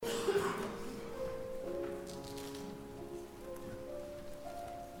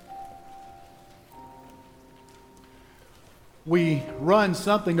We run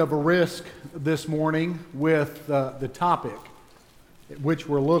something of a risk this morning with the topic at which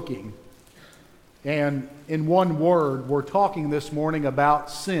we're looking. And in one word, we're talking this morning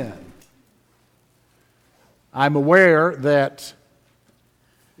about sin. I'm aware that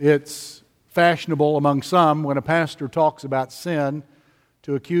it's fashionable among some when a pastor talks about sin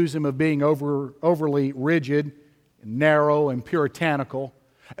to accuse him of being overly rigid, and narrow, and puritanical.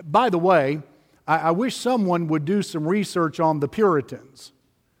 By the way, I wish someone would do some research on the Puritans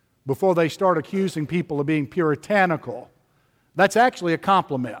before they start accusing people of being puritanical. That's actually a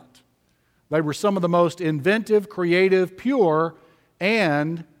compliment. They were some of the most inventive, creative, pure,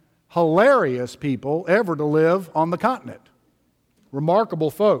 and hilarious people ever to live on the continent. Remarkable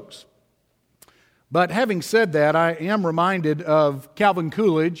folks. But having said that, I am reminded of Calvin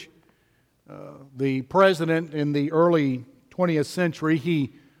Coolidge, the president in the early 20th century.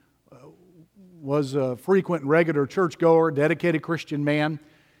 He was a frequent and regular churchgoer, dedicated Christian man.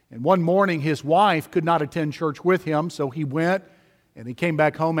 And one morning his wife could not attend church with him, so he went and he came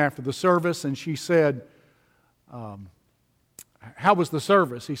back home after the service and she said, how was the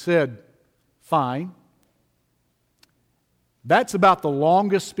service? He said, fine. That's about the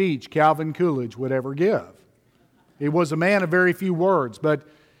longest speech Calvin Coolidge would ever give. He was a man of very few words, but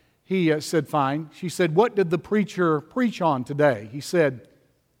he said, fine. She said, what did the preacher preach on today? He said,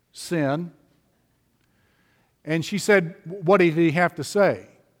 sin. And she said, what did he have to say?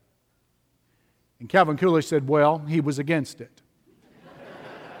 And Calvin Coolidge said, well, he was against it.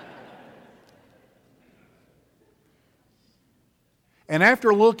 And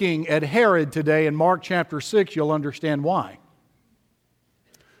after looking at Herod today in Mark chapter 6, you'll understand why.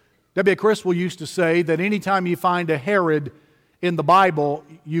 W. Criswell used to say that anytime you find a Herod in the Bible,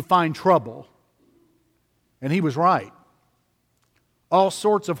 you find trouble. And he was right. All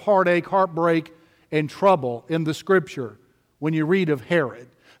sorts of heartache, heartbreak, and trouble in the Scripture when you read of Herod.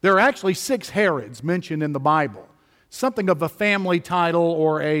 There are actually 6 Herods mentioned in the Bible. Something of a family title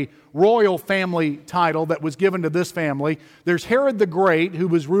or a royal family title that was given to this family. There's Herod the Great, who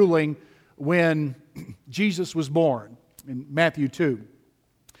was ruling when Jesus was born in Matthew 2.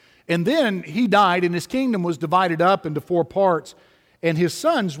 And then he died and his kingdom was divided up into 4 parts and his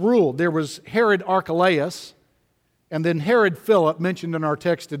sons ruled. There was Herod Archelaus and then Herod Philip, mentioned in our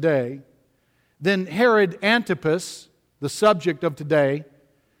text today. Then Herod Antipas, the subject of today.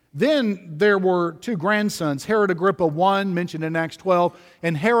 Then there were 2 grandsons, Herod Agrippa I, mentioned in Acts 12,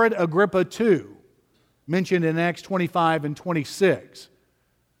 and Herod Agrippa II, mentioned in Acts 25 and 26.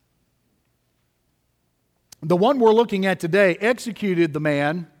 The one we're looking at today executed the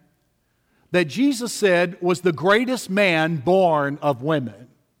man that Jesus said was the greatest man born of women.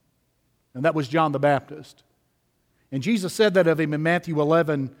 And that was John the Baptist. And Jesus said that of him in Matthew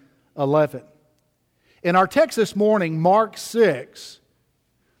 11:11. In our text this morning, Mark 6,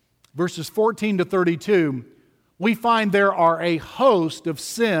 verses 14 to 32, we find there are a host of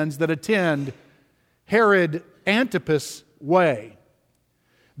sins that attend Herod Antipas' way.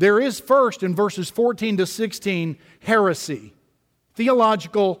 There is first in verses 14 to 16 heresy,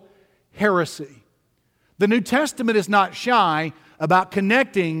 theological heresy. The New Testament is not shy about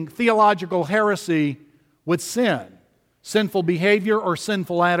connecting theological heresy with sin, sinful behavior or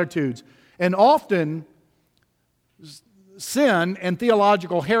sinful attitudes. And often sin and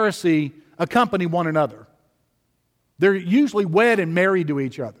theological heresy accompany one another. They're usually wed and married to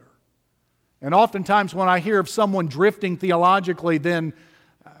each other. And oftentimes when I hear of someone drifting theologically, then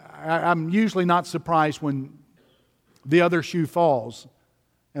I'm usually not surprised when the other shoe falls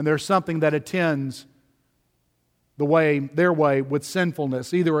and there's something that attends their way with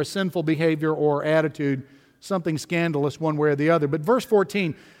sinfulness, either a sinful behavior or attitude, something scandalous one way or the other. But verse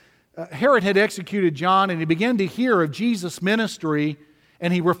 14, Herod had executed John and he began to hear of Jesus' ministry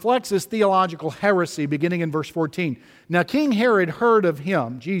and he reflects his theological heresy beginning in verse 14. Now King Herod heard of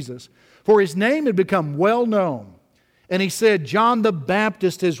him, Jesus, for his name had become well known. And he said, John the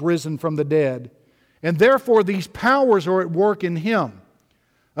Baptist has risen from the dead, and therefore these powers are at work in him.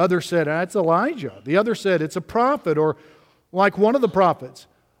 Others said, it's Elijah. The other said, it's a prophet or like one of the prophets.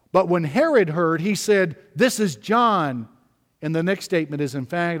 But when Herod heard, he said, this is John. And the next statement is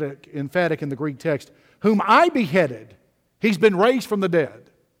emphatic in the Greek text, whom I beheaded. He's been raised from the dead.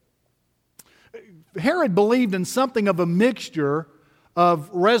 Herod believed in something of a mixture of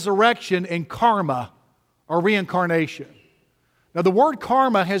resurrection and karma or reincarnation. Now the word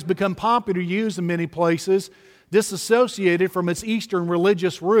karma has become popular used in many places, disassociated from its Eastern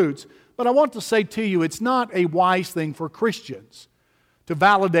religious roots. But I want to say to you, it's not a wise thing for Christians to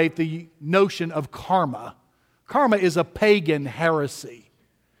validate the notion of karma. Karma is a pagan heresy.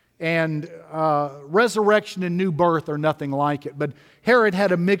 and resurrection and new birth are nothing like it. But Herod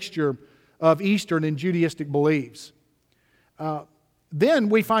had a mixture of Eastern and Judaistic beliefs. Then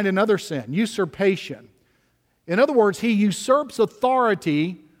we find another sin, usurpation. In other words, he usurps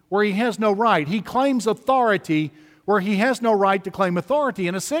authority where he has no right. He claims authority where he has no right to claim authority.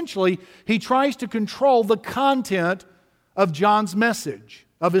 And essentially, he tries to control the content of John's message,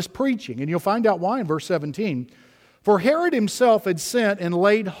 of his preaching. And you'll find out why in verse 17. For Herod himself had sent and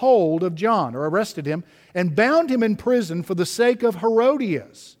laid hold of John, or arrested him, and bound him in prison for the sake of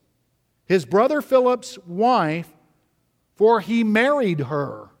Herodias, his brother Philip's wife, for he married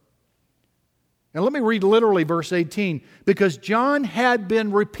her. Now let me read literally verse 18. Because John had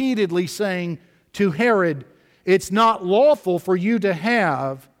been repeatedly saying to Herod, it's not lawful for you to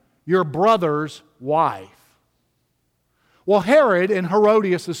have your brother's wife. Well, Herod, and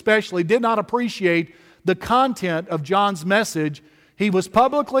Herodias especially, did not appreciate the content of John's message. He was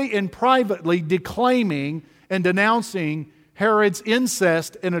publicly and privately declaiming and denouncing Herod's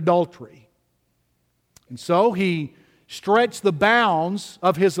incest and adultery. And so he stretched the bounds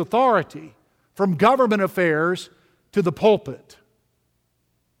of his authority from government affairs to the pulpit,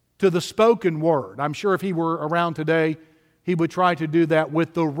 to the spoken word. I'm sure if he were around today, he would try to do that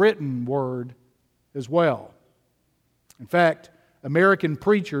with the written word as well. In fact, American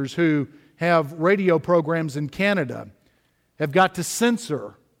preachers who have radio programs in Canada have got to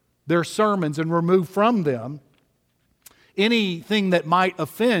censor their sermons and remove from them anything that might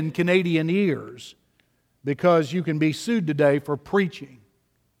offend Canadian ears, because you can be sued today for preaching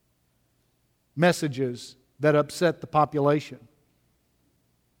messages that upset the population.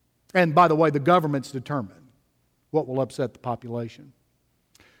 And by the way, the government's determined what will upset the population.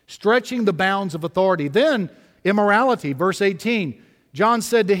 Stretching the bounds of authority. Then, immorality, verse 18. John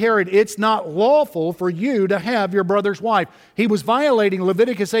said to Herod, it's not lawful for you to have your brother's wife. He was violating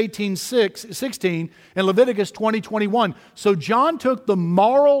Leviticus 18:16 and Leviticus 20:21. So John took the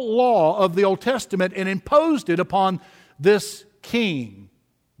moral law of the Old Testament and imposed it upon this king,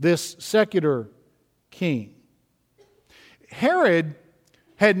 this secular king. Herod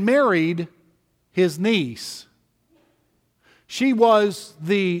had married his niece. She was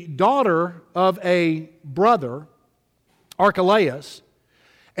the daughter of a brother, Archelaus,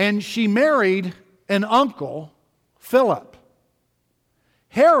 and she married an uncle, Philip.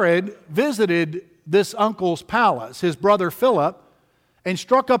 Herod visited this uncle's palace, his brother Philip, and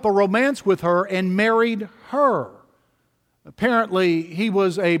struck up a romance with her and married her. Apparently, he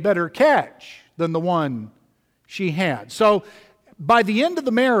was a better catch than the one she had. So, by the end of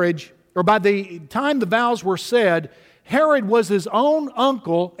the marriage, or by the time the vows were said, Herod was his own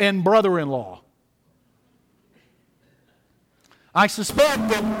uncle and brother-in-law. I suspect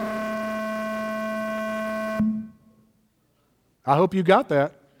that... I hope you got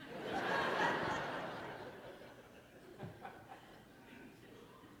that.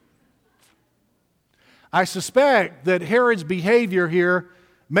 I suspect that Herod's behavior here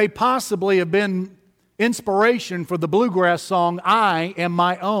may possibly have been inspiration for the bluegrass song, I Am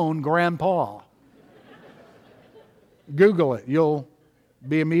My Own Grandpa. Google it. You'll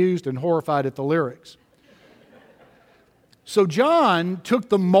be amused and horrified at the lyrics. So John took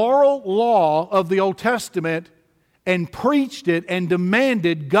the moral law of the Old Testament and preached it and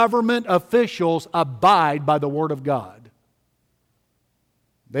demanded government officials abide by the Word of God.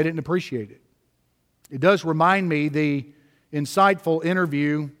 They didn't appreciate it. It does remind me the insightful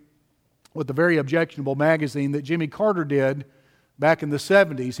interview with the very objectionable magazine that Jimmy Carter did back in the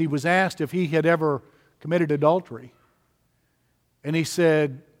 70s. He was asked if he had ever committed adultery. And he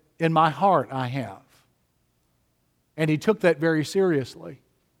said, in my heart I have. And he took that very seriously.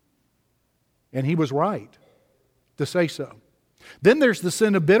 And he was right to say so. Then there's the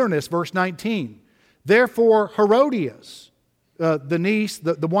sin of bitterness, verse 19. Therefore Herodias, the niece,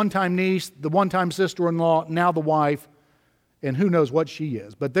 the one-time niece, the one-time sister-in-law, now the wife, and who knows what she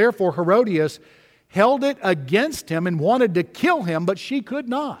is. But therefore Herodias held it against him and wanted to kill him, but she could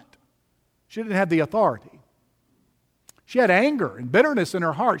not. She didn't have the authority. She had anger and bitterness in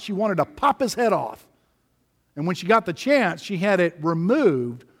her heart. She wanted to pop his head off. And when she got the chance, she had it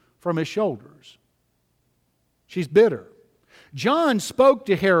removed from his shoulders. She's bitter. John spoke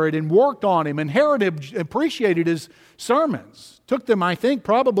to Herod and worked on him, and Herod appreciated his sermons. Took them, I think,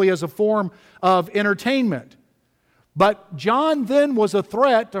 probably as a form of entertainment. But John then was a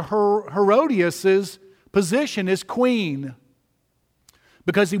threat to Herodias' position as queen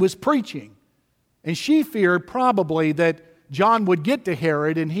because he was preaching. And she feared probably that John would get to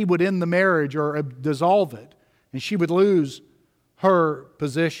Herod and he would end the marriage or dissolve it. And she would lose her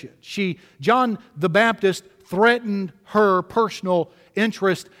position. John the Baptist threatened her personal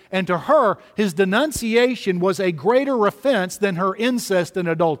interest, and to her, his denunciation was a greater offense than her incest and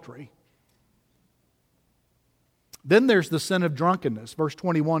adultery. Then there's the sin of drunkenness, verse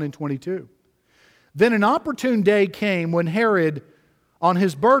 21 and 22. Then an opportune day came when Herod, on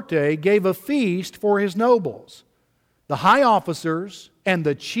his birthday, gave a feast for his nobles, the high officers, and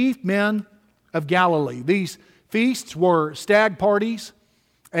the chief men of Galilee. These feasts were stag parties,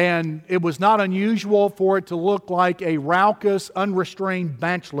 and it was not unusual for it to look like a raucous, unrestrained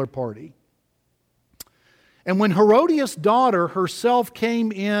bachelor party. And when Herodias' daughter herself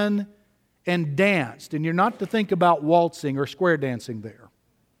came in and danced, and you're not to think about waltzing or square dancing there,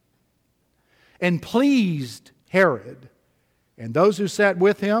 and pleased Herod and those who sat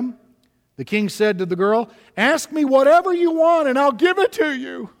with him, the king said to the girl, "Ask me whatever you want and I'll give it to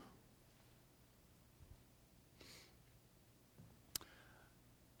you."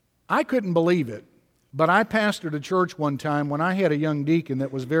 I couldn't believe it, but I pastored a church one time when I had a young deacon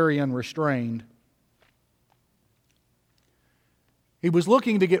that was very unrestrained. He was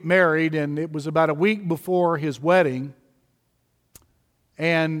looking to get married, and it was about a week before his wedding,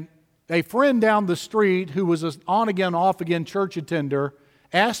 and a friend down the street who was an on-again, off-again church attender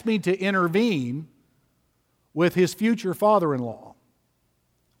asked me to intervene with his future father-in-law,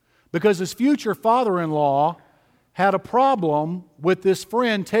 because his future father-in-law had a problem with this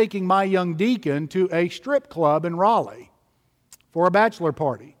friend taking my young deacon to a strip club in Raleigh for a bachelor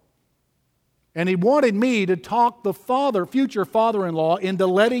party. And he wanted me to talk the future father-in-law into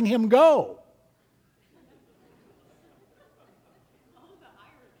letting him go.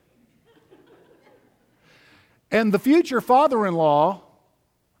 And the future father-in-law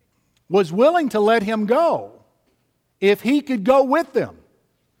was willing to let him go if he could go with them.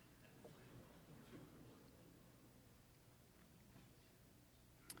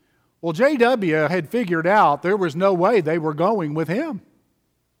 Well, J.W. had figured out there was no way they were going with him.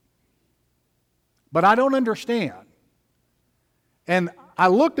 But I don't understand. And I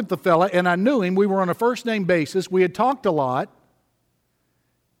looked at the fella and I knew him. We were on a first-name basis. We had talked a lot.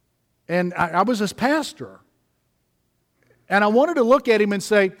 And I was his pastor. And I wanted to look at him and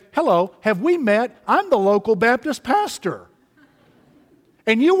say, "Hello, have we met? I'm the local Baptist pastor.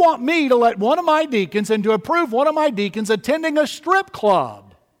 And you want me to let one of my deacons and to approve one of my deacons attending a strip club?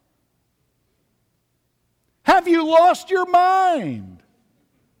 Have you lost your mind?"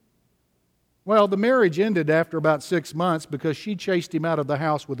 Well, the marriage ended after about 6 months because she chased him out of the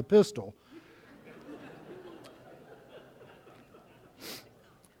house with a pistol.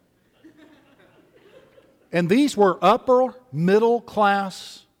 And these were upper middle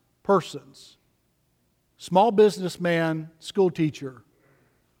class persons. Small businessman, school teacher.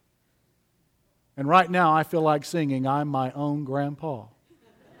 And right now I feel like singing, "I'm my own grandpa."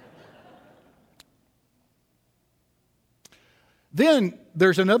 Then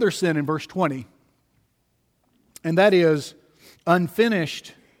there's another sin in verse 20, and that is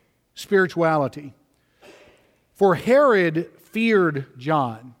unfinished spirituality. For Herod feared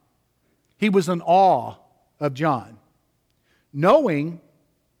John. He was in awe of John, knowing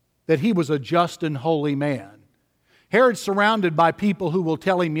that he was a just and holy man. Herod's surrounded by people who will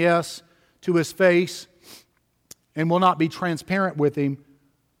tell him yes to his face and will not be transparent with him.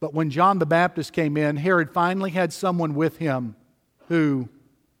 But when John the Baptist came in, Herod finally had someone with him who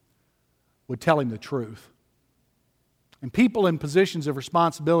would tell him the truth. And people in positions of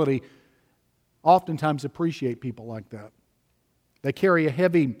responsibility oftentimes appreciate people like that. They carry a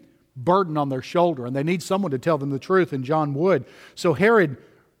heavy burden on their shoulder, and they need someone to tell them the truth, and John would. So Herod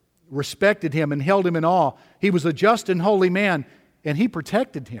respected him and held him in awe. He was a just and holy man, and he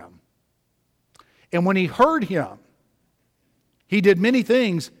protected him. And when he heard him, he did many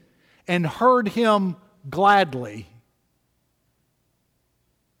things and heard him gladly.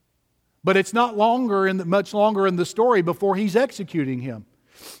 But it's not much longer in the story before he's executing him.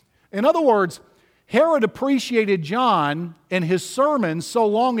 In other words, Herod appreciated John and his sermons so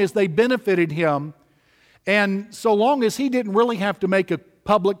long as they benefited him, and so long as he didn't really have to make a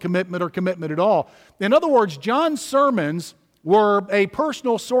public commitment or commitment at all. In other words, John's sermons were a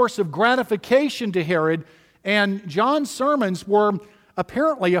personal source of gratification to Herod, and John's sermons were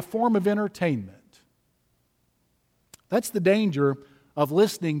apparently a form of entertainment. That's the danger of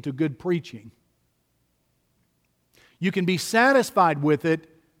listening to good preaching. You can be satisfied with it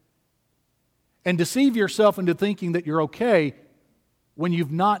and deceive yourself into thinking that you're okay when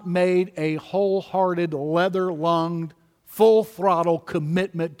you've not made a wholehearted, leather-lunged, full-throttle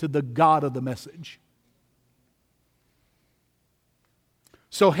commitment to the God of the message.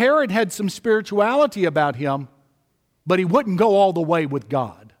 So Herod had some spirituality about him, but he wouldn't go all the way with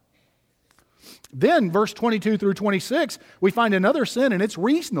God. Then, verse 22 through 26, we find another sin, and it's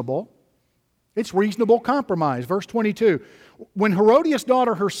reasonable. It's reasonable compromise. Verse 22, when Herodias'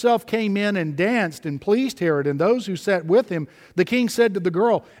 daughter herself came in and danced and pleased Herod and those who sat with him, the king said to the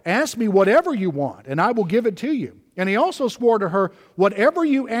girl, "Ask me whatever you want, and I will give it to you." And he also swore to her, "Whatever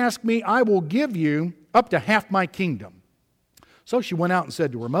you ask me, I will give you up to half my kingdom." So she went out and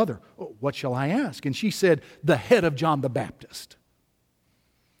said to her mother, "What shall I ask?" And she said, "The head of John the Baptist."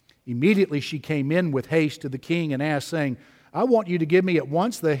 Immediately she came in with haste to the king and asked, saying, "I want you to give me at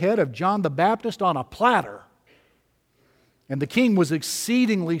once the head of John the Baptist on a platter." And the king was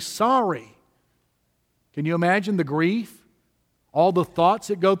exceedingly sorry. Can you imagine the grief? All the thoughts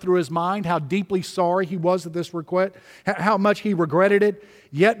that go through his mind, how deeply sorry he was at this request, how much he regretted it.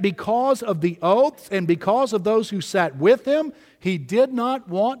 Yet because of the oaths and because of those who sat with him, he did not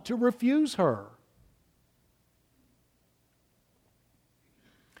want to refuse her.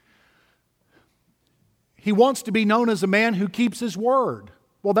 He wants to be known as a man who keeps his word.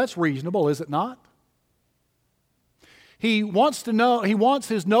 Well, that's reasonable, is it not? He wants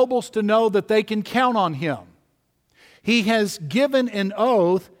his nobles to know that they can count on him. He has given an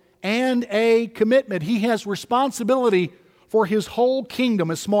oath and a commitment. He has responsibility for his whole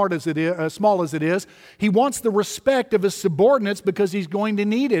kingdom, as small as it is. He wants the respect of his subordinates because he's going to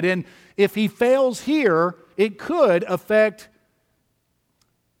need it. And if he fails here, it could affect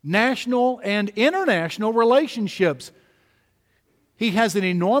national and international relationships. He has an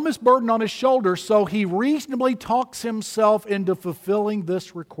enormous burden on his shoulders, so he reasonably talks himself into fulfilling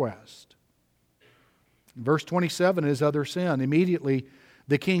this request. In verse 27, his other sin. Immediately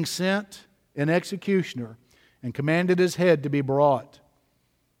the king sent an executioner and commanded his head to be brought.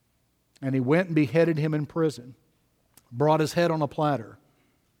 And he went and beheaded him in prison, brought his head on a platter,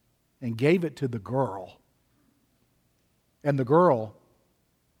 and gave it to the girl. And the girl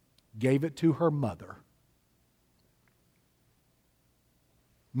gave it to her mother.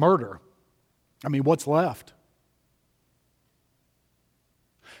 Murder. I mean, what's left?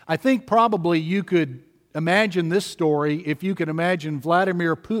 I think probably you could imagine this story if you could imagine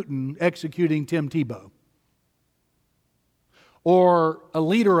Vladimir Putin executing Tim Tebow, or a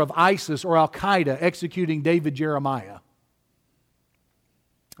leader of ISIS or Al-Qaeda executing David Jeremiah.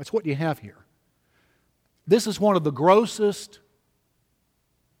 That's what you have here. This is one of the grossest,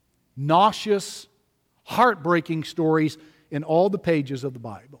 nauseous, heartbreaking stories in all the pages of the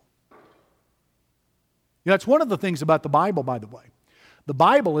Bible. That's one of the things about the Bible, by the way. The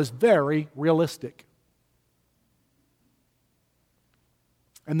Bible is very realistic.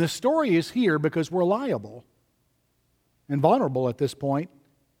 And this story is here because we're liable and vulnerable at this point.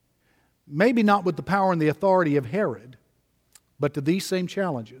 Maybe not with the power and the authority of Herod, but to these same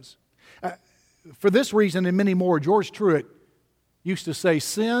challenges. For this reason and many more, George Truett used to say,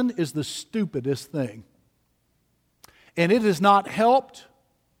 sin is the stupidest thing. And it has not helped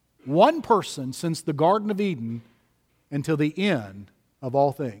one person since the Garden of Eden until the end of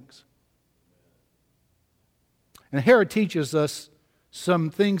all things. And Herod teaches us some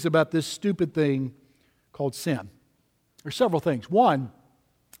things about this stupid thing called sin. There are several things. One,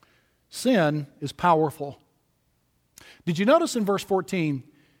 sin is powerful. Did you notice in verse 14,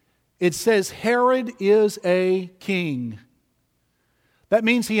 it says Herod is a king. That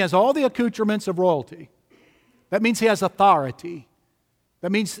means he has all the accoutrements of royalty. That means he has authority.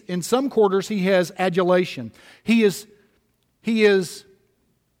 That means in some quarters he has adulation. He is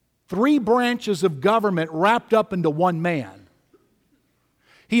three branches of government wrapped up into one man.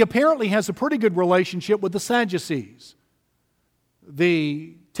 He apparently has a pretty good relationship with the Sadducees,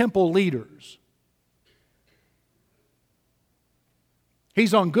 the temple leaders.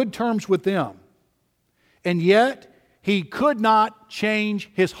 He's on good terms with them. And yet, he could not change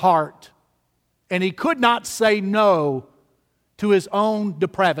his heart. And he could not say no to his own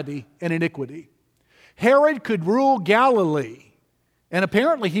depravity and iniquity. Herod could rule Galilee. And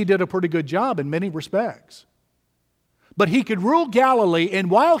apparently he did a pretty good job in many respects. But he could rule Galilee,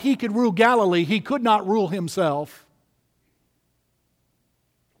 and while he could rule Galilee, he could not rule himself.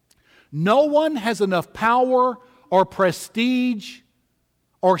 No one has enough power or prestige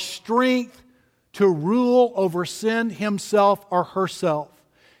or strength to rule over sin himself or herself.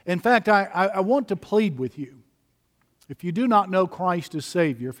 In fact, I want to plead with you. If you do not know Christ as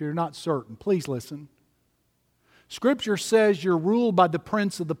Savior, if you're not certain, please listen. Scripture says you're ruled by the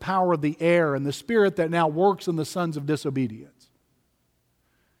prince of the power of the air and the spirit that now works in the sons of disobedience.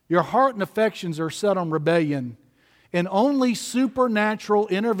 Your heart and affections are set on rebellion, and only supernatural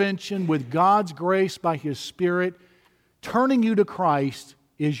intervention with God's grace by His Spirit turning you to Christ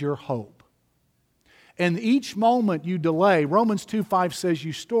is your hope. And each moment you delay, Romans 2:5 says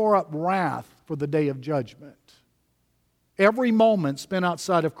you store up wrath for the day of judgment. Every moment spent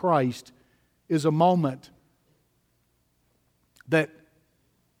outside of Christ is a moment that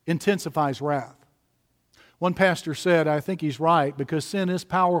intensifies wrath. One pastor said, I think he's right, because sin is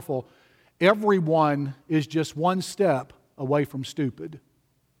powerful, everyone is just one step away from stupid.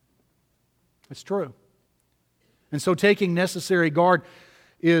 It's true. And so taking necessary guard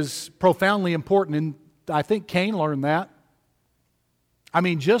is profoundly important, and I think Cain learned that. I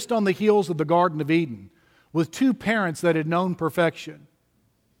mean, just on the heels of the Garden of Eden, with two parents that had known perfection,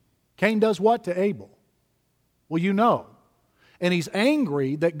 Cain does what to Abel? Well, you know. And he's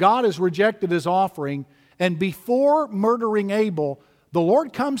angry that God has rejected his offering, and before murdering Abel, the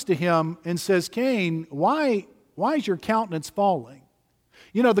Lord comes to him and says, Cain, why is your countenance falling?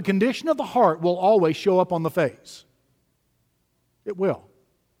 You know, the condition of the heart will always show up on the face. It will.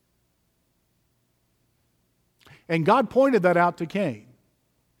 And God pointed that out to Cain.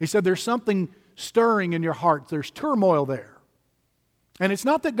 He said, there's something stirring in your heart. There's turmoil there. And it's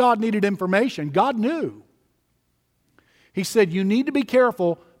not that God needed information. God knew. He said, you need to be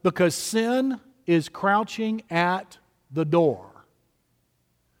careful because sin is crouching at the door.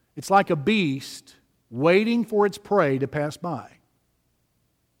 It's like a beast waiting for its prey to pass by.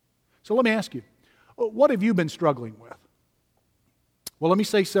 So let me ask you, what have you been struggling with? Well, let me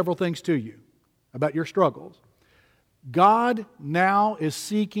say several things to you about your struggles. God now is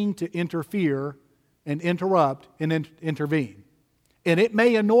seeking to interfere and interrupt and intervene. And it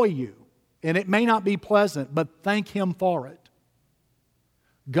may annoy you, and it may not be pleasant, but thank Him for it.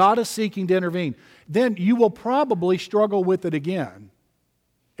 God is seeking to intervene. Then you will probably struggle with it again.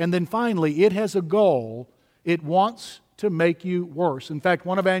 And then finally, it has a goal. It wants to make you worse. In fact,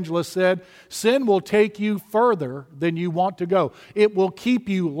 one evangelist said, sin will take you further than you want to go. It will keep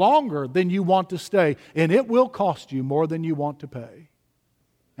you longer than you want to stay, and it will cost you more than you want to pay.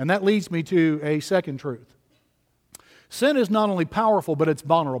 And that leads me to a second truth. Sin is not only powerful, but it's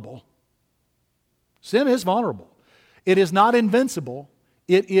vulnerable. Sin is vulnerable. It is not invincible.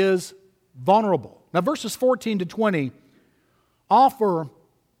 It is vulnerable. Now, verses 14 to 20 offer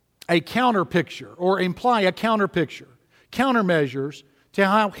a counter picture or imply a counter picture, countermeasures to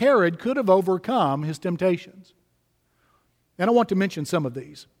how Herod could have overcome his temptations. And I want to mention some of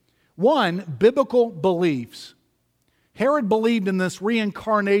these. One, biblical beliefs. Herod believed in this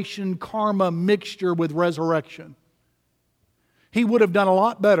reincarnation karma mixture with resurrection. He would have done a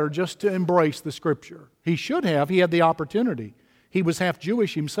lot better just to embrace the Scripture. He should have. He had the opportunity. He was half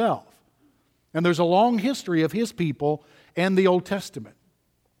Jewish himself. And there's a long history of his people and the Old Testament.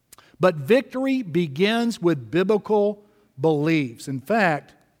 But victory begins with biblical beliefs. In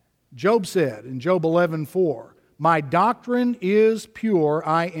fact, Job said in Job 11:4, "My doctrine is pure,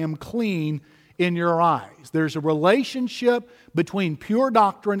 I am clean in your eyes." There's a relationship between pure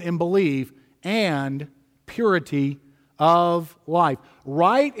doctrine and belief and purity of life.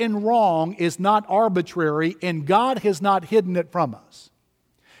 Right and wrong is not arbitrary, and God has not hidden it from us.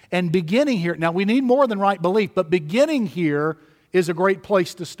 And beginning here, now we need more than right belief, but beginning here is a great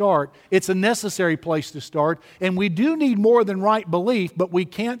place to start. It's a necessary place to start, and we do need more than right belief, but we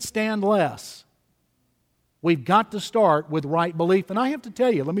can't stand less. We've got to start with right belief. And I have to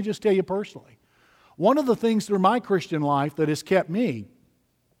tell you, let me just tell you personally, one of the things through my Christian life that has kept me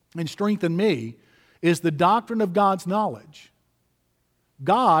and strengthened me is the doctrine of God's knowledge.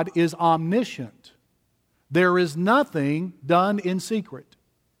 God is omniscient. There is nothing done in secret.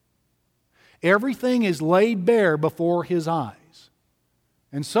 Everything is laid bare before His eyes.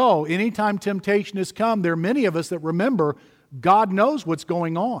 And so, anytime temptation has come, there are many of us that remember God knows what's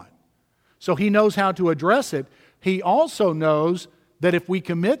going on. So He knows how to address it. He also knows that if we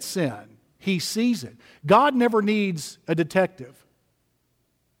commit sin, He sees it. God never needs a detective.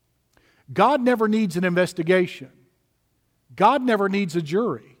 God never needs an investigation. God never needs a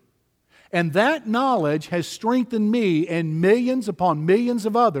jury. And that knowledge has strengthened me and millions upon millions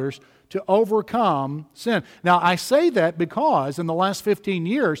of others to overcome sin. Now, I say that because in the last 15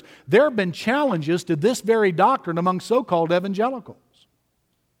 years, there have been challenges to this very doctrine among so-called evangelicals.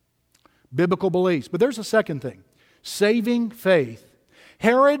 Biblical beliefs. But there's a second thing. Saving faith.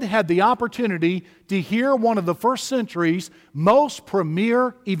 Herod had the opportunity to hear one of the first century's most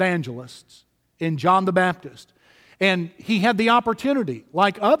premier evangelists in John the Baptist. And he had the opportunity,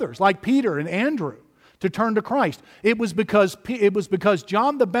 like others, like Peter and Andrew, to turn to Christ. It was because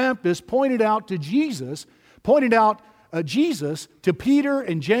John the Baptist pointed out Jesus to Peter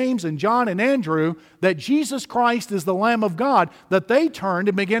and James and John and Andrew that Jesus Christ is the Lamb of God, that they turned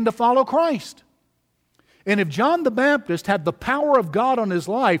and began to follow Christ. And if John the Baptist had the power of God on his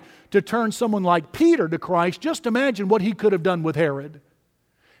life to turn someone like Peter to Christ, just imagine what he could have done with Herod.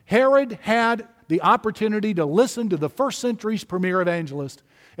 Herod had the opportunity to listen to the first century's premier evangelist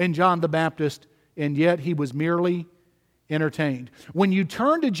in John the Baptist, and yet he was merely entertained. When you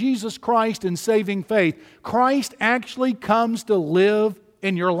turn to Jesus Christ in saving faith, Christ actually comes to live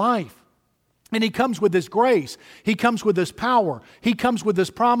in your life. And He comes with His grace. He comes with His power. He comes with His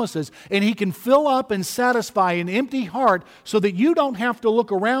promises. And He can fill up and satisfy an empty heart so that you don't have to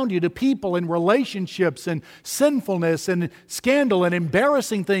look around you to people and relationships and sinfulness and scandal and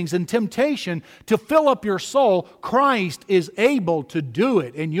embarrassing things and temptation to fill up your soul. Christ is able to do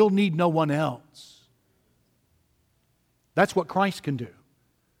it, and you'll need no one else. That's what Christ can do.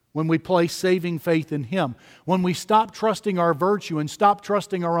 When we place saving faith in Him, when we stop trusting our virtue and stop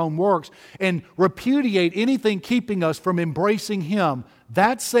trusting our own works and repudiate anything keeping us from embracing Him,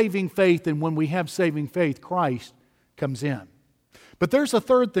 that's saving faith, and when we have saving faith, Christ comes in. But there's a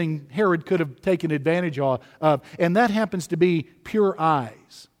third thing Herod could have taken advantage of, and that happens to be pure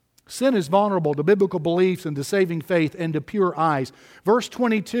eyes. Sin is vulnerable to biblical beliefs and to saving faith and to pure eyes. Verse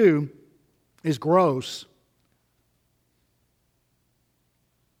 22 is gross.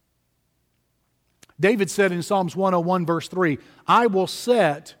 David said in Psalms 101 verse 3, I will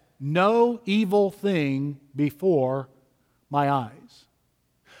set no evil thing before my eyes.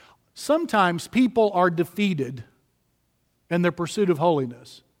 Sometimes people are defeated in their pursuit of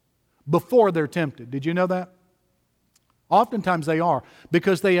holiness before they're tempted. Did you know that? Oftentimes they are,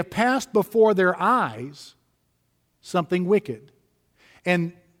 because they have passed before their eyes something wicked.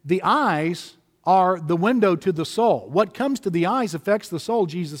 And the eyes are the window to the soul. What comes to the eyes affects the soul,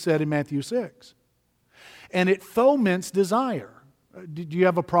 Jesus said in Matthew 6. And it foments desire. Do you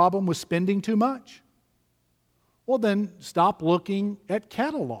have a problem with spending too much? Well, then stop looking at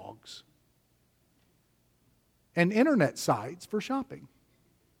catalogs and internet sites for shopping.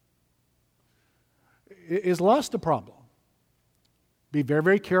 Is lust a problem? Be very,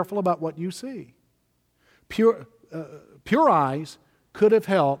 very careful about what you see. Pure eyes could have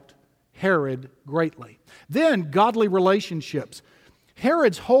helped Herod greatly. Then, godly relationships.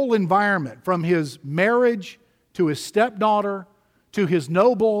 Herod's whole environment, from his marriage to his stepdaughter to his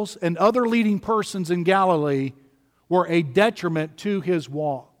nobles and other leading persons in Galilee, were a detriment to his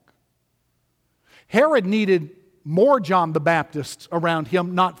walk. Herod needed more John the Baptists around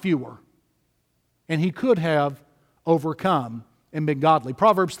him, not fewer. And he could have overcome and been godly.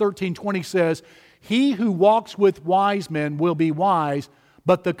 Proverbs 13:20 says, He who walks with wise men will be wise,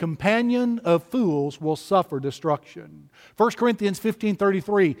 but the companion of fools will suffer destruction. 1 Corinthians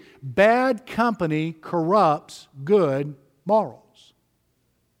 15:33, bad company corrupts good morals.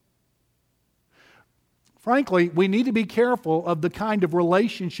 Frankly, we need to be careful of the kind of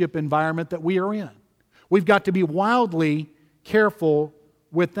relationship environment that we are in. We've got to be wildly careful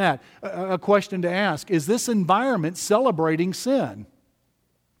with that. A question to ask, is this environment celebrating sin?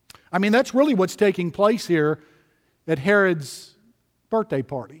 I mean, that's really what's taking place here at Herod's birthday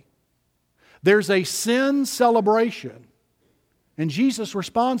party. There's a sin celebration. And Jesus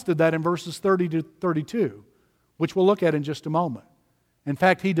responds to that in verses 30 to 32, which we'll look at in just a moment. In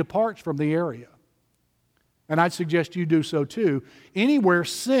fact, He departs from the area. And I'd suggest you do so too. Anywhere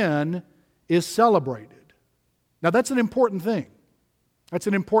sin is celebrated. Now that's an important thing. That's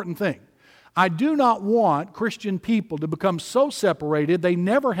an important thing. I do not want Christian people to become so separated they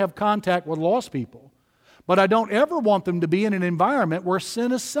never have contact with lost people. But I don't ever want them to be in an environment where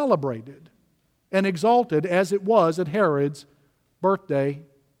sin is celebrated and exalted as it was at Herod's birthday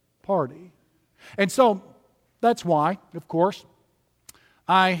party. And so that's why, of course,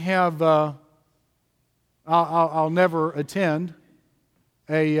 I have, I'll never attend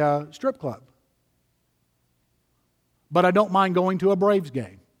a strip club. But I don't mind going to a Braves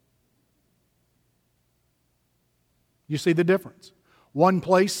game. You see the difference? One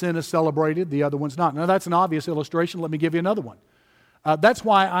place sin is celebrated, the other one's not. Now that's an obvious illustration. Let me give you another one. That's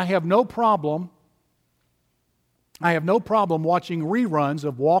why I have no problem watching reruns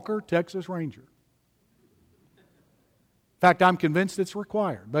of Walker, Texas Ranger. In fact, I'm convinced it's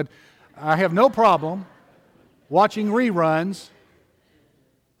required. But I have no problem watching reruns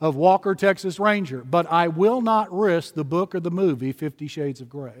of Walker, Texas Ranger. But I will not risk the book or the movie 50 Shades of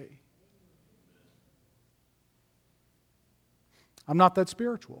Grey. I'm not that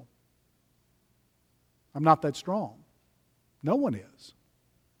spiritual. I'm not that strong. No one is.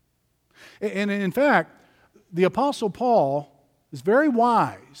 And in fact, the Apostle Paul is very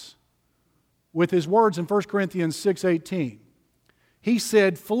wise with his words in 1 Corinthians 6:18. He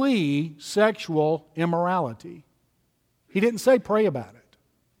said, flee sexual immorality. He didn't say pray about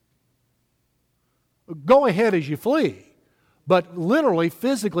it. go ahead as you flee. But literally,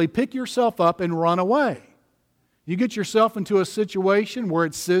 physically, pick yourself up and run away. You get yourself into a situation where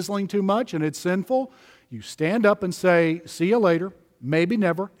it's sizzling too much and it's sinful, you stand up and say, see you later, maybe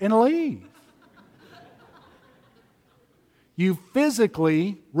never, and leave. You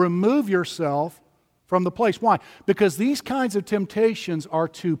physically remove yourself from the place. Why? Because these kinds of temptations are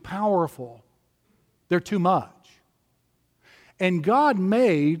too powerful. They're too much. And God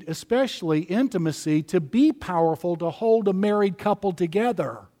made, especially intimacy, to be powerful to hold a married couple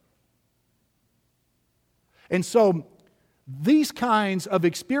together. And so these kinds of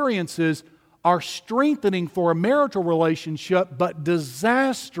experiences are strengthening for a marital relationship, but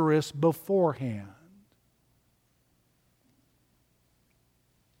disastrous beforehand.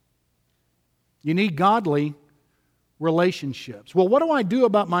 You need godly relationships. Well, what do I do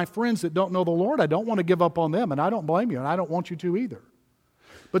about my friends that don't know the Lord? I don't want to give up on them, and I don't blame you, and I don't want you to either.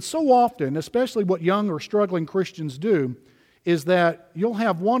 But so often, especially what young or struggling Christians do, is that you'll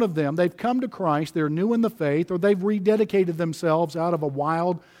have one of them, they've come to Christ, they're new in the faith, or they've rededicated themselves out of a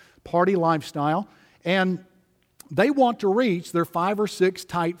wild party lifestyle, and they want to reach their 5 or 6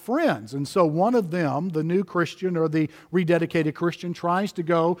 tight friends. And so one of them, the new Christian or the rededicated Christian, tries to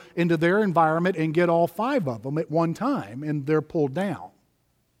go into their environment and get all 5 of them at one time, and they're pulled down.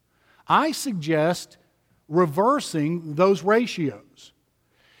 I suggest reversing those ratios.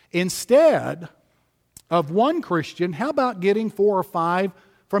 Instead of one Christian, how about getting 4 or 5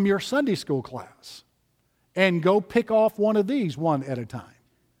 from your Sunday school class and go pick off one of these one at a time?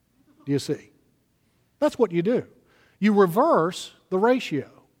 Do you see? That's what you do. You reverse the ratio.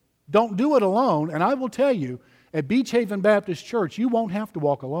 Don't do it alone. And I will tell you, at Beach Haven Baptist Church, you won't have to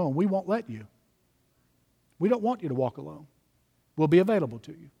walk alone. We won't let you. We don't want you to walk alone. We'll be available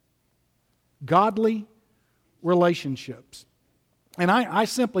to you. Godly relationships. And I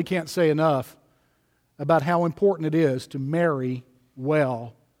simply can't say enough about how important it is to marry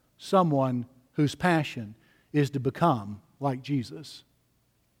well someone whose passion is to become like Jesus.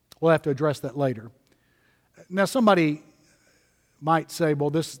 We'll have to address that later. Now, somebody might say, well,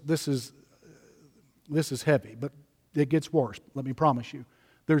 this is heavy, but it gets worse. Let me promise you.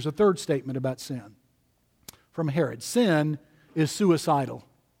 There's a third statement about sin from Herod. Sin is suicidal.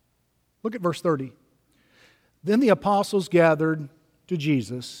 Look at verse 30. Then the apostles gathered to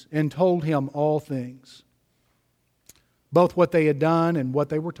Jesus and told him all things, both what they had done and what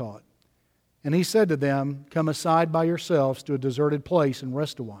they were taught. And he said to them, come aside by yourselves to a deserted place and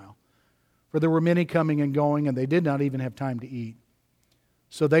rest a while. For there were many coming and going, and they did not even have time to eat.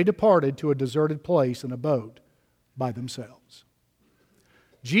 So they departed to a deserted place in a boat by themselves.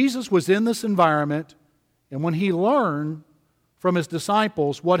 Jesus was in this environment, and when he learned from his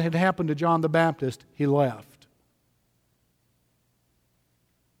disciples what had happened to John the Baptist, he left.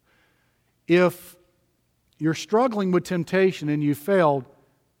 If you're struggling with temptation and you failed,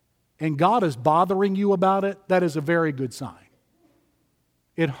 and God is bothering you about it, that is a very good sign.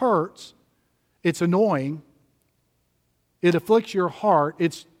 It hurts. It's annoying. It afflicts your heart.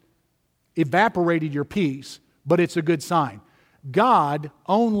 It's evaporated your peace, but it's a good sign. God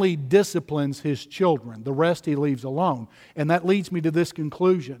only disciplines His children. The rest He leaves alone. And that leads me to this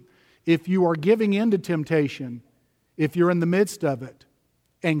conclusion. If you are giving in to temptation, if you're in the midst of it,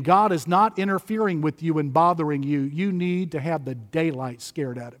 and God is not interfering with you and bothering you, you need to have the daylight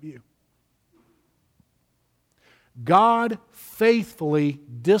scared out of you. God faithfully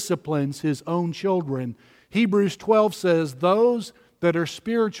disciplines His own children. Hebrews 12 says, those that are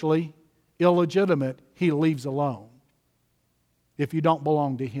spiritually illegitimate, He leaves alone if you don't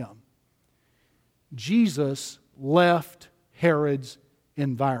belong to Him. Jesus left Herod's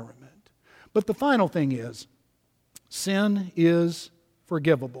environment. But the final thing is, sin is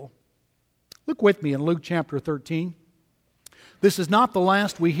forgivable. Look with me in Luke chapter 13. This is not the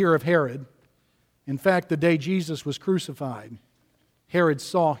last we hear of Herod. In fact, the day Jesus was crucified, Herod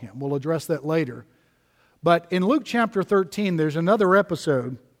saw him. We'll address that later. But in Luke chapter 13, there's another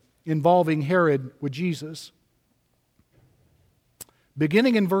episode involving Herod with Jesus.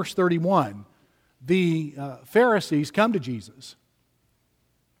 Beginning in verse 31, the Pharisees come to Jesus.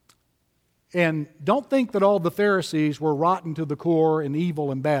 And don't think that all the Pharisees were rotten to the core and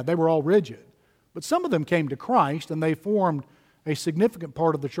evil and bad. They were all rigid. But some of them came to Christ, and they formed a significant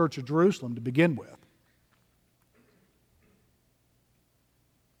part of the church of Jerusalem to begin with.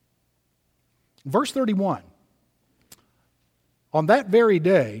 Verse 31. On that very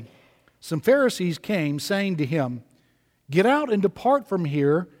day, some Pharisees came, saying to him, get out and depart from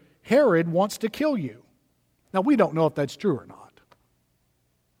here. Herod wants to kill you. Now, we don't know if that's true or not.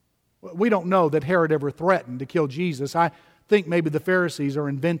 We don't know that Herod ever threatened to kill Jesus. think maybe the Pharisees are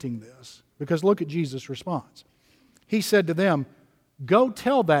inventing this, because look at Jesus' response. He said to them, "Go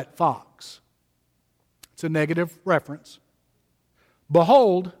tell that fox," it's a negative reference,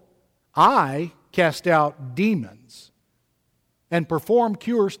 "Behold, I cast out demons and perform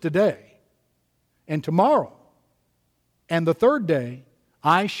cures today and tomorrow, and the third day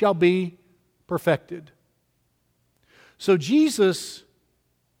I shall be perfected." So Jesus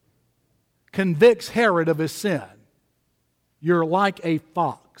convicts Herod of his sin. You're like a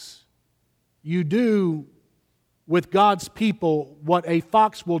fox. You do with God's people what a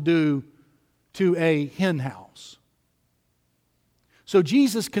fox will do to a hen house. So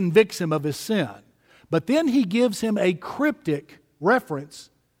Jesus convicts him of his sin. But then he gives him a cryptic reference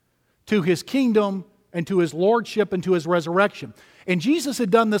to his kingdom and to his lordship and to his resurrection. And Jesus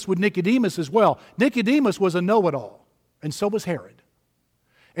had done this with Nicodemus as well. Nicodemus was a know-it-all, and so was Herod.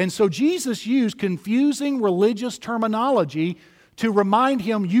 And so Jesus used confusing religious terminology to remind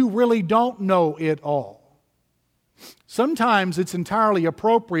him, you really don't know it all. Sometimes it's entirely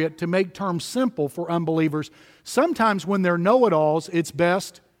appropriate to make terms simple for unbelievers. Sometimes when they're know-it-alls, it's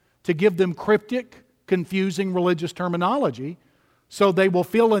best to give them cryptic, confusing religious terminology so they will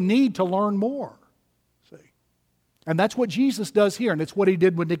feel a need to learn more. See? And that's what Jesus does here, and it's what he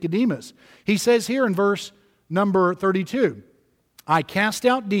did with Nicodemus. He says here in verse number 32, "I cast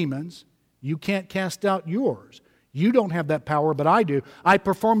out demons, you can't cast out yours. You don't have that power, but I do. I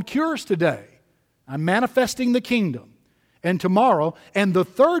perform cures today. I'm manifesting the kingdom. And tomorrow, and the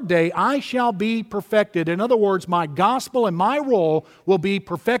third day, I shall be perfected." In other words, my gospel and my role will be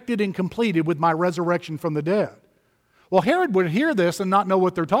perfected and completed with my resurrection from the dead. Well, Herod would hear this and not know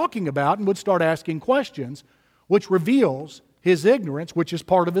what they're talking about and would start asking questions, which reveals his ignorance, which is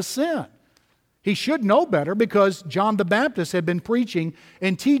part of his sin. He should know better because John the Baptist had been preaching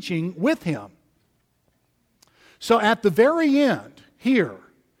and teaching with him. So at the very end, here,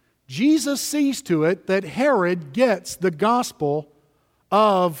 Jesus sees to it that Herod gets the gospel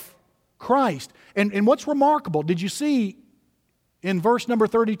of Christ. And what's remarkable, did you see in verse number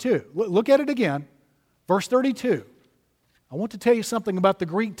 32? Look at it again. Verse 32. I want to tell you something about the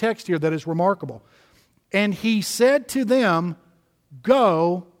Greek text here that is remarkable. "And he said to them,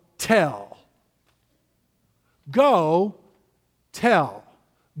 Go tell." Go tell.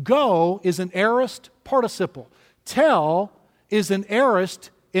 Go is an aorist participle. Tell is an aorist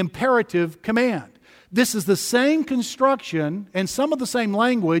imperative command. This is the same construction and some of the same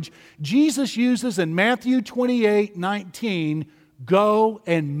language Jesus uses in Matthew 28:19, "Go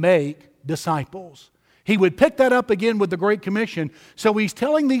and make disciples." He would pick that up again with the Great Commission. So he's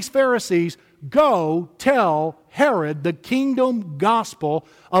telling these Pharisees, "Go tell Herod the kingdom gospel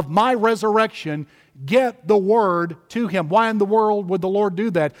of my resurrection. Get the word to him." Why in the world would the Lord do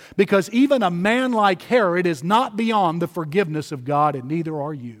that? Because even a man like Herod is not beyond the forgiveness of God, and neither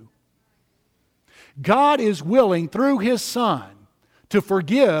are you. God is willing, through His Son, to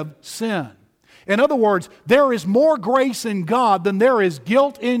forgive sin. In other words, there is more grace in God than there is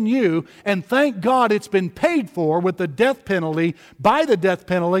guilt in you, and thank God it's been paid for with the death penalty, by the death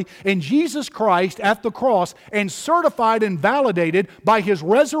penalty, in Jesus Christ at the cross, and certified and validated by His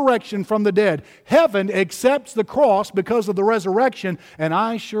resurrection from the dead. Heaven accepts the cross because of the resurrection, and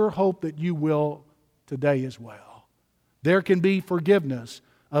I sure hope that you will today as well. There can be forgiveness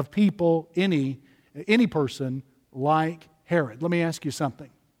of people, any person like Herod. Let me ask you something.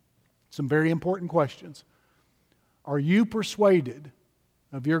 Some very important questions. Are you persuaded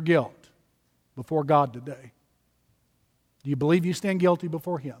of your guilt before God today? Do you believe you stand guilty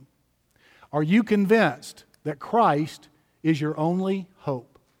before Him? Are you convinced that Christ is your only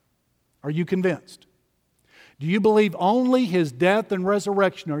hope? Are you convinced? Do you believe only His death and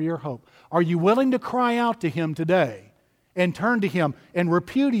resurrection are your hope? Are you willing to cry out to Him today and turn to Him and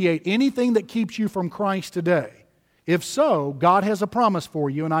repudiate anything that keeps you from Christ today? If so, God has a promise for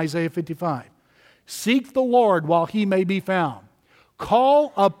you in Isaiah 55. "Seek the Lord while He may be found.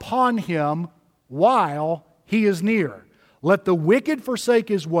 Call upon Him while He is near. Let the wicked forsake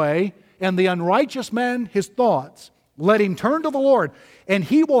his way, and the unrighteous man his thoughts. Let him turn to the Lord, and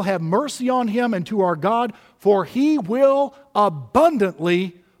He will have mercy on him, and to our God, for He will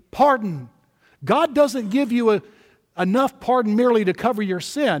abundantly pardon." God doesn't give you enough pardon merely to cover your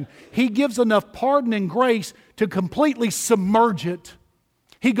sin. He gives enough pardon and grace to completely submerge it.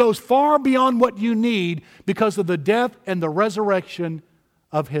 He goes far beyond what you need because of the death and the resurrection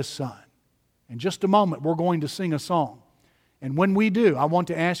of His Son. In just a moment, we're going to sing a song. And when we do, I want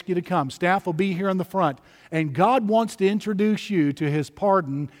to ask you to come. Staff will be here in the front. And God wants to introduce you to His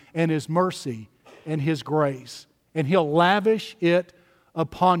pardon and His mercy and His grace. And He'll lavish it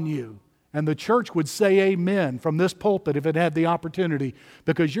upon you. And the church would say amen from this pulpit if it had the opportunity,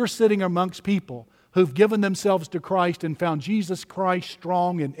 because you're sitting amongst people who've given themselves to Christ and found Jesus Christ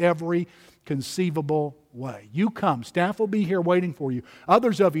strong in every conceivable way. You come. Staff will be here waiting for you.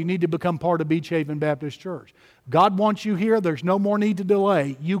 Others of you need to become part of Beach Haven Baptist Church. God wants you here. There's no more need to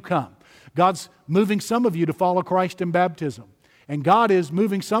delay. You come. God's moving some of you to follow Christ in baptism. And God is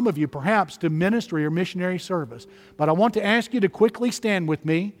moving some of you perhaps to ministry or missionary service. But I want to ask you to quickly stand with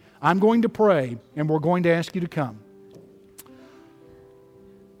me. I'm going to pray, and we're going to ask you to come.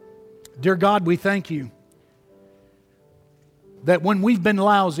 Dear God, we thank you that when we've been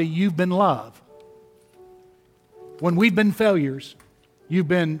lousy, you've been love. When we've been failures, you've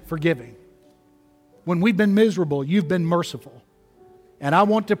been forgiving. When we've been miserable, you've been merciful. And I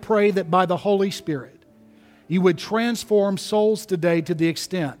want to pray that by the Holy Spirit, you would transform souls today to the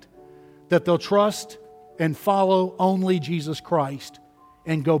extent that they'll trust and follow only Jesus Christ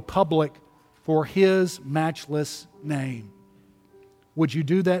and go public for His matchless name. Would you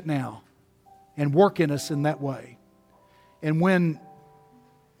do that now and work in us in that way? And when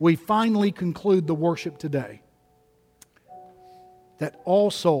we finally conclude the worship today, that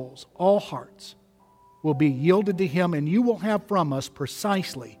all souls, all hearts will be yielded to Him, and you will have from us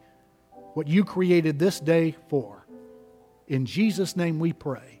precisely what you created this day for. In Jesus' name we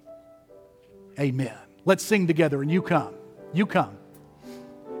pray. Amen. Let's sing together, and you come. You come.